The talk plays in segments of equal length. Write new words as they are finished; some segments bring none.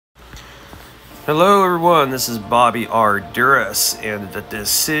Hello everyone, this is Bobby Arduras, and the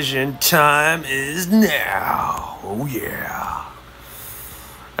decision time is now. Oh yeah.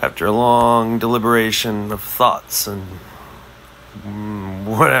 After a long deliberation of thoughts and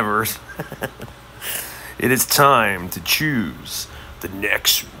whatever, it is time to choose the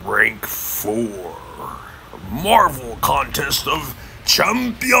next rank 4 Marvel Contest of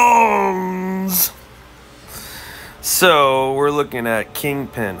Champions. So we're looking at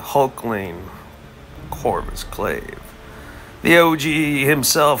Kingpin, Hulkling, Corvus Clave, the OG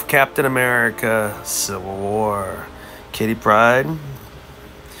himself, Captain America, Civil War, Kitty Pryde.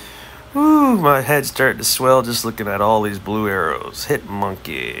 Ooh, my head's starting to swell just looking at all these blue arrows. Hit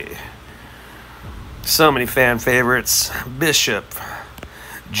Monkey. So many fan favorites. Bishop,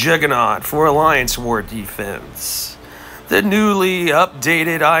 Juggernaut for Alliance War defense. The newly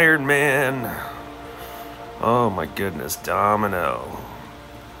updated Iron Man. Oh my goodness, Domino.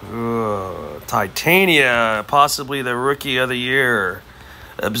 Titania, possibly the Rookie of the Year.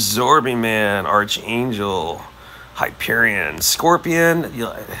 Absorbing Man, Archangel, Hyperion, Scorpion.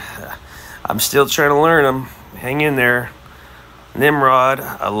 I'm still trying to learn them. Hang in there. Nimrod,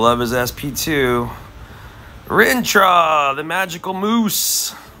 I love his SP2. Rintra, the Magical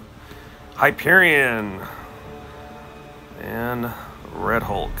Moose. Hyperion. And Red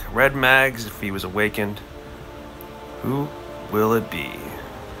Hulk. Red Mags, if he was awakened. Who will it be?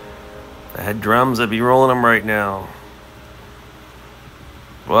 If I had drums, I'd be rolling them right now.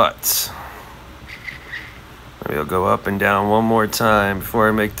 But maybe I'll go up and down one more time before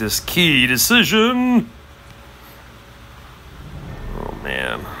I make this key decision. Oh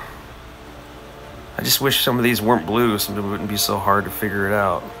man. I just wish some of these weren't blue so it wouldn't be so hard to figure it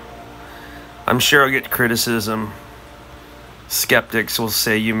out. I'm sure I'll get criticism. Skeptics will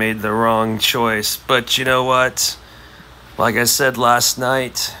say you made the wrong choice. But you know what? Like I said last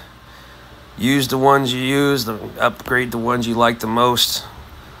night, use the ones you use, upgrade the ones you like the most.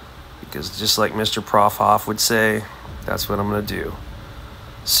 Because just like Mr. Prof Hoff would say, that's what I'm going to do.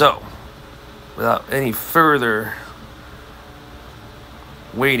 So, without any further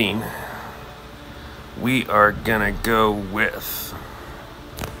waiting, we are going to go with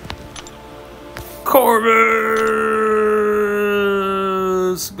Corvus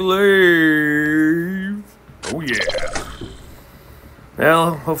Glaive. Oh yeah.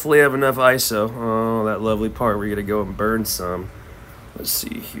 Well, hopefully I have enough ISO. Oh, that lovely part where you're going to go and burn some. Let's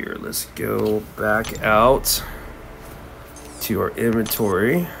see here. Let's go back out to our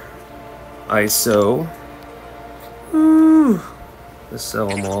inventory. ISO. Woo. Let's sell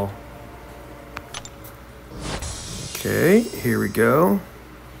them all. Okay, here we go.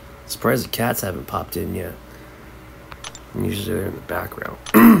 Surprised the cats haven't popped in yet. Usually they're in the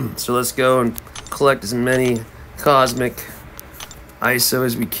background. So let's go and collect as many cosmic ISO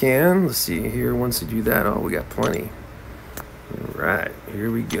as we can. Let's see here. Once we do that, oh, we got plenty. All right,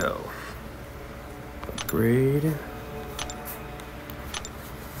 here we go. Upgrade.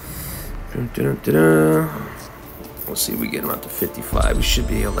 Dun, dun, dun, dun. We'll see if we get them up to 55. We should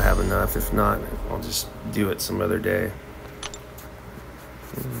be able to have enough. If not, I'll just do it some other day.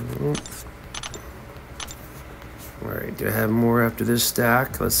 All right, do I have more after this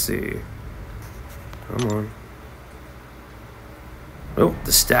stack? Let's see. Come on. Oh,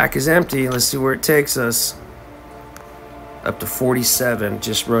 the stack is empty. Let's see where it takes us. Up to 47,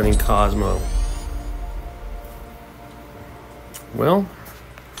 just running Cosmo. Well,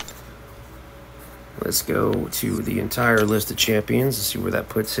 let's go to the entire list of champions and see where that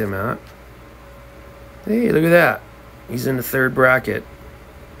puts him at. Hey, look at that. He's in the 3rd bracket.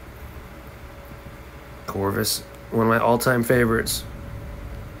 Corvus, one of my all-time favorites.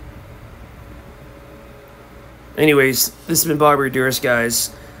 Anyways, this has been Bobby Arduras,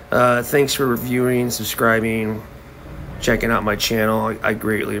 guys. Thanks for reviewing, subscribing, checking out my channel. I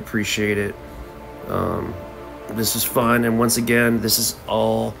greatly appreciate it. This is fun, and once again, this has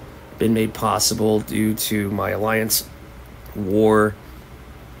all been made possible due to my Alliance War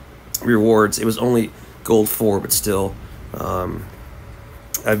rewards. It was only Gold 4, but still,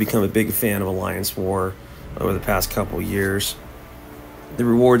 I've become a big fan of Alliance War over the past couple years. The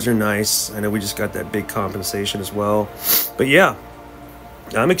rewards are nice. I know we just got that big compensation as well. But yeah,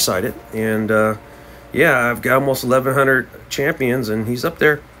 I'm excited. And yeah, I've got almost 1,100 champions, and he's up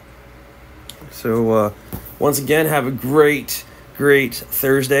there. So once again, have a great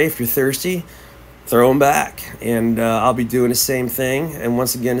Thursday. If you're thirsty, throw them back. And I'll be doing the same thing. And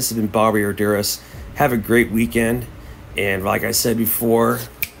once again, this has been Bobby Arduras. Have a great weekend. And like I said before,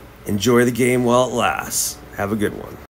 enjoy the game while it lasts. Have a good one.